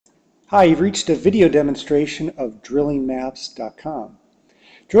Hi, you've reached a video demonstration of DrillingMaps.com.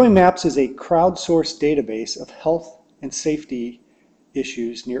 DrillingMaps is a crowdsourced database of health and safety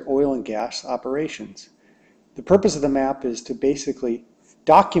issues near oil and gas operations. The purpose of the map is to basically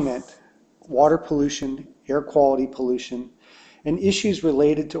document water pollution, air quality pollution, and issues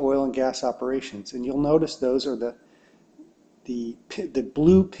related to oil and gas operations. And you'll notice those are the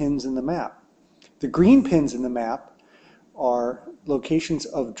blue pins in the map. The green pins in the map are locations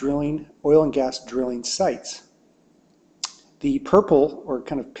of oil and gas drilling sites. The purple or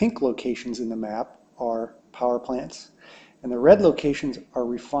kind of pink locations in the map are power plants, and the red locations are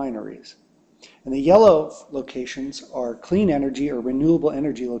refineries. And the yellow locations are clean energy or renewable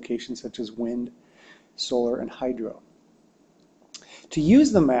energy locations such as wind, solar, and hydro. To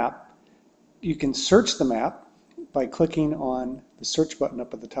use the map, you can search the map by clicking on the search button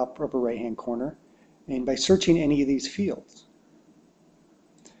up at the top upper right-hand corner and by searching any of these fields.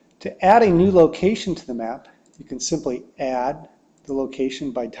 To add a new location to the map, you can simply add the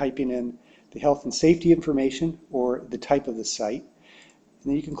location by typing in the health and safety information or the type of the site.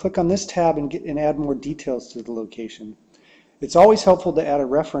 And then you can click on this tab and add more details to the location. It's always helpful to add a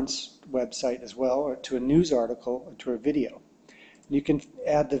reference website as well, or to a news article, or to a video. And you can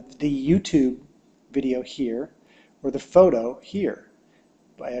add the YouTube video here or the photo here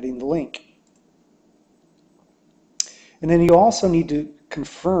by adding the link. And then you also need to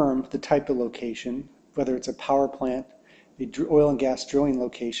confirm the type of location, whether it's a power plant, a oil and gas drilling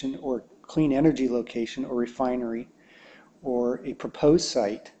location, or clean energy location, or refinery, or a proposed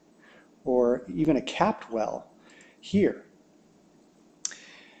site, or even a capped well here.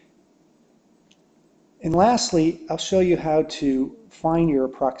 And lastly, I'll show you how to find your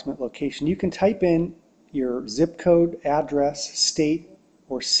approximate location. You can type in your zip code, address, state,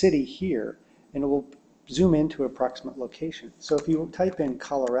 or city here, and it will zoom into approximate location. So if you type in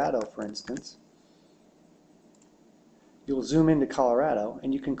Colorado, for instance, you'll zoom into Colorado,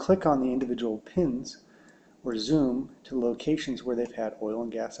 and you can click on the individual pins or zoom to locations where they've had oil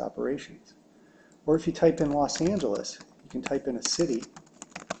and gas operations. Or if you type in Los Angeles, you can type in a city,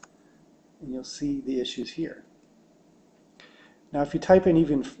 and you'll see the issues here. Now if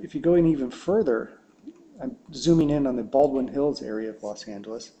you go in even further, I'm zooming in on the Baldwin Hills area of Los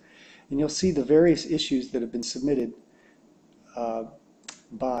Angeles, and you'll see the various issues that have been submitted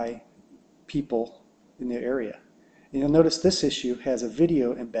by people in the area. And you'll notice this issue has a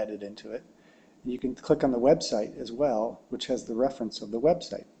video embedded into it. And you can click on the website as well, which has the reference of the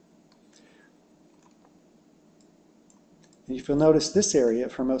website. And if you'll notice this area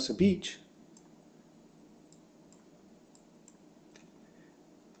at Hermosa Beach,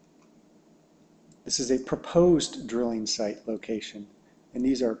 this is a proposed drilling site location. And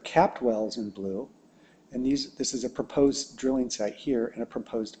these are capped wells in blue, and this is a proposed drilling site here and a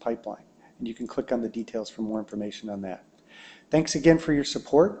proposed pipeline. And you can click on the details for more information on that. Thanks again for your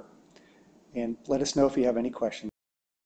support, and let us know if you have any questions.